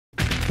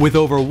With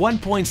over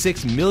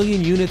 1.6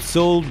 million units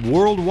sold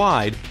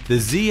worldwide, the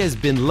Z has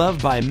been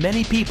loved by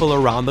many people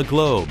around the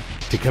globe.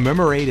 To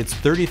commemorate its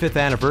 35th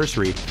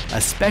anniversary,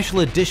 a special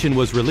edition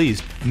was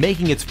released,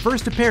 making its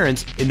first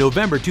appearance in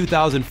November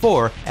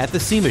 2004 at the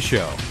SEMA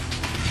show.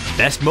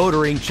 Best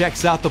Motoring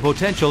checks out the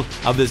potential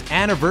of this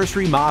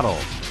anniversary model.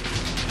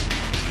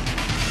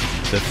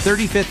 The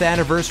 35th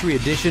anniversary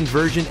edition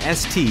version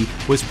ST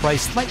was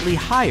priced slightly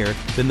higher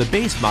than the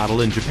base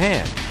model in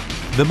Japan.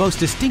 The most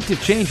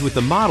distinctive change with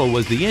the model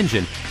was the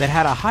engine that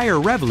had a higher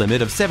rev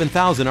limit of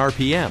 7,000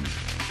 RPM.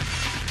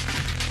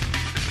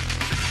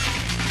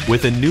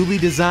 With the newly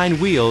designed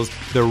wheels,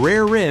 the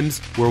rear rims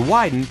were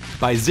widened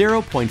by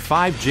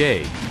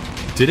 0.5J.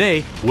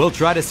 Today, we'll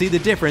try to see the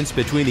difference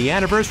between the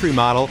anniversary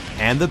model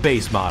and the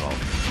base model.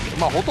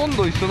 ほとん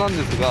ど一緒なん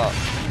ですが、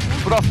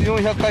プラス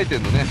400回転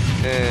のね、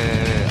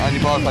アニ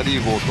バーサリ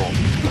ー号と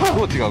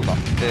どう違うか、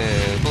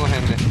その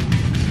辺ね、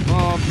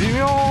微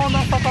妙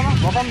な差かな、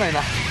わかんない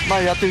な。まあ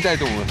やってみたい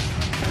と思いま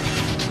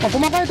す。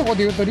細かいところ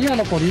で言うとリア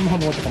のリム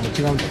幅とかも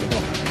違うんだけど、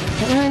こ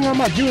の辺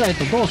が従来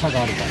とどう差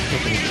があるかちょ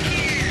っと見て。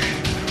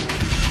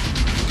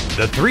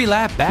The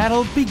three-lap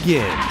battle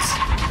begins.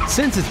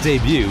 Since its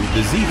debut,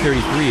 the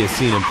Z33 has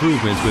seen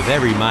improvements with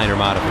every minor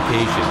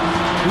modification.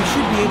 We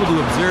should be able to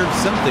observe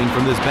something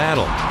from this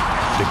battle.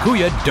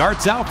 Takuya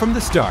darts out from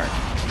the start.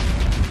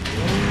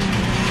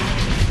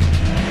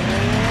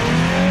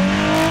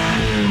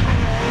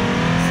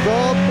 スター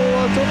ト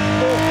はちょっ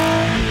と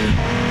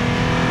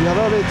やら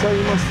れちゃい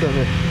ましたね。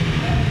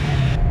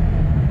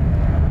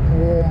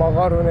もう曲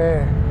がる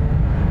ね。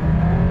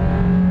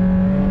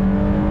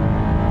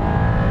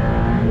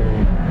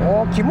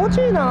気持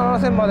ちいいな、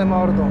7000まで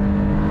回ると。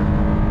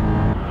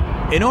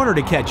In order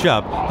to catch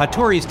up,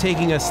 Hattori is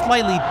taking a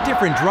slightly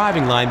different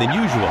driving line than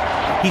usual.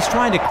 He's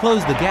trying to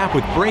close the gap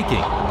with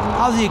braking.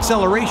 How's the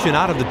acceleration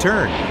out of the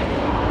turn?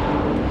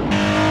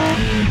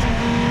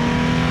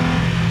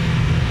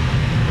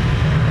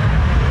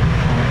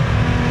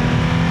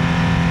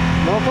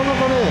 なかな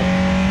かね、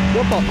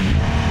やっぱ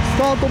ス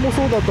タートも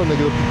そうだったんだ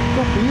けど、ピッ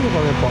クアップいいのか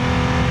な、やっぱ。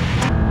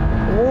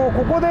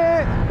ここ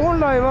で本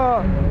来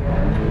は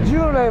従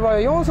来は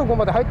4速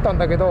まで入ったん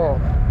だけど、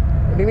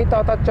リミッター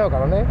当たっちゃうか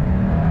らね。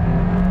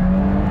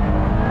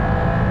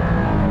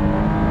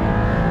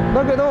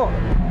だけど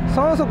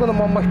3速の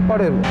まんま引っ張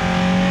れる。離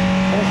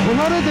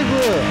れてく、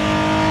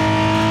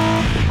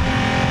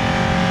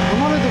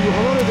離れてく、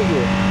離れて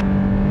く。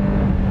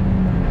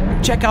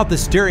Check out the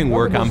steering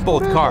work on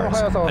both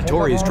cars.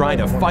 Hattori is trying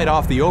to fight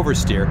off the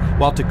oversteer,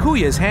 while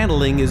Takuya's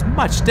handling is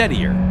much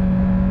steadier.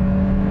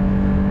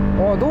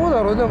 どう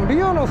だろう。でも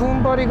リアの踏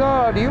ん張り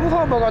がリム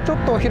幅がちょっ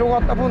と広が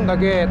った分だ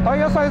けタイ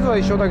ヤサイズは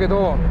一緒だけ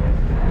ど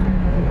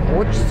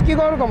落ち着き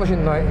があるかもしれ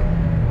ない。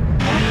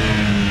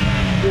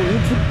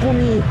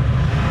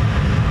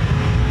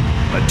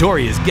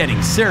Hattori is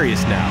getting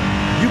serious now.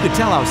 You could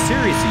tell how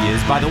serious he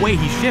is by the way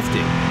he's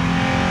shifting.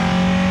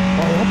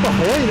 やっぱ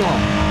速いな。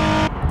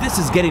 This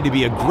is getting to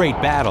be a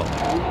great battle.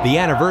 The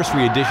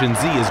Anniversary Edition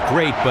Z is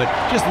great, but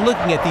just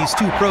looking at these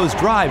two pros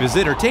drive is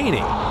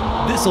entertaining.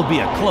 This will be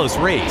a close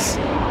race.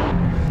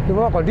 で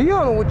もなんかリ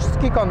アの落ち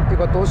着き感っていう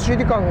かどっし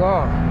り感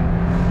が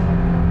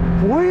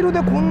ホイールで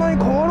こんな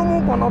に変わるも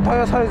んかな。タイ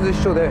ヤサイズ一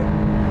緒で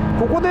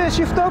ここで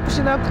シフトアップ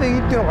しなくていい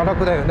っていうのが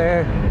楽だよ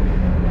ね。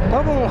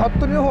多分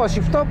服部の方はシ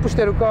フトアップし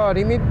てるか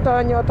リミッタ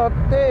ーに当たっ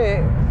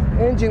て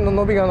エンジンの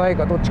伸びがない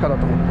かどっちかだ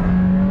と思う。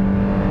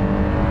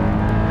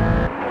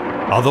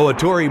Although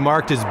Hattori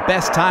marked his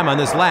best time on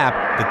this lap,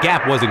 the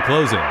gap wasn't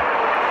closing.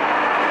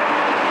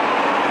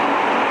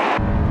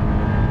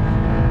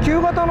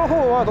 旧型の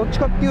方はどっち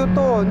かっていう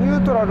とニュ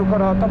ートラルか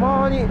らた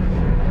まに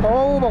パ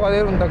ワーオーバーが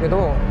出るんだけ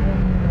ど、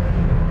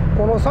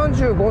この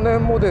35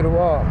年モデル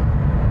は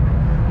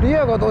リ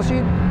アがどし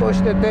っと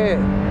してて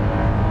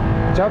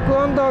弱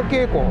アンダー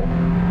傾向。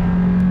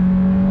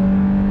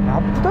ラ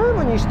ップタイ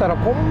ムにしたら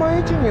コンマ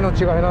 1,2 の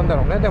違いなんだ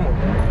ろうね。でも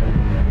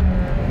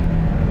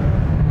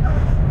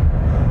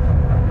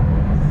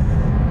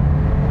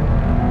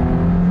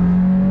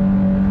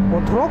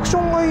トラクショ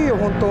ンがいいよ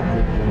本当。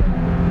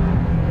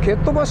蹴っ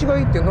飛ばしが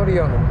いいっていうのリ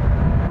アの。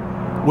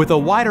With a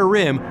wider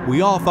rim,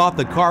 we all thought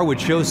the car would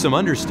show some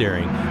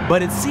understeering,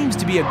 but it seems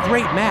to be a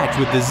great match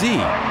with the Z.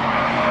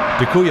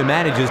 Takuya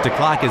manages to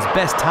clock his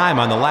best time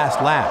on the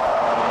last lap.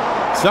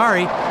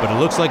 Sorry, but it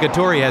looks like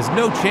Hattori has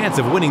no chance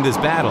of winning this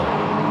battle.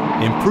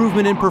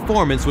 Improvement in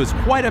performance was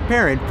quite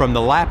apparent from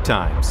the lap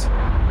times.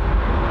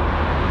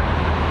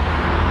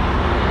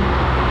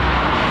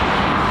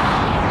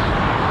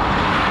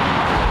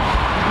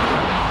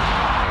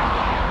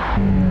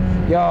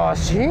 いやー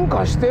進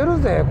化してる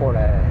ぜこれ。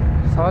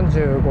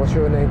35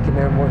周年記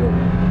念モデ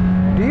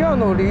ル。リア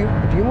のリ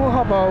ム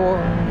幅を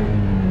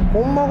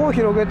コンマ5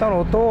広げた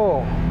の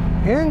と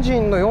エンジ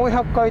ンの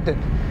400回転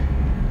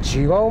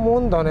違うも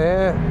んだ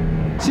ね。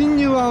進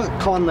入は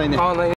変わんないね。変わんない。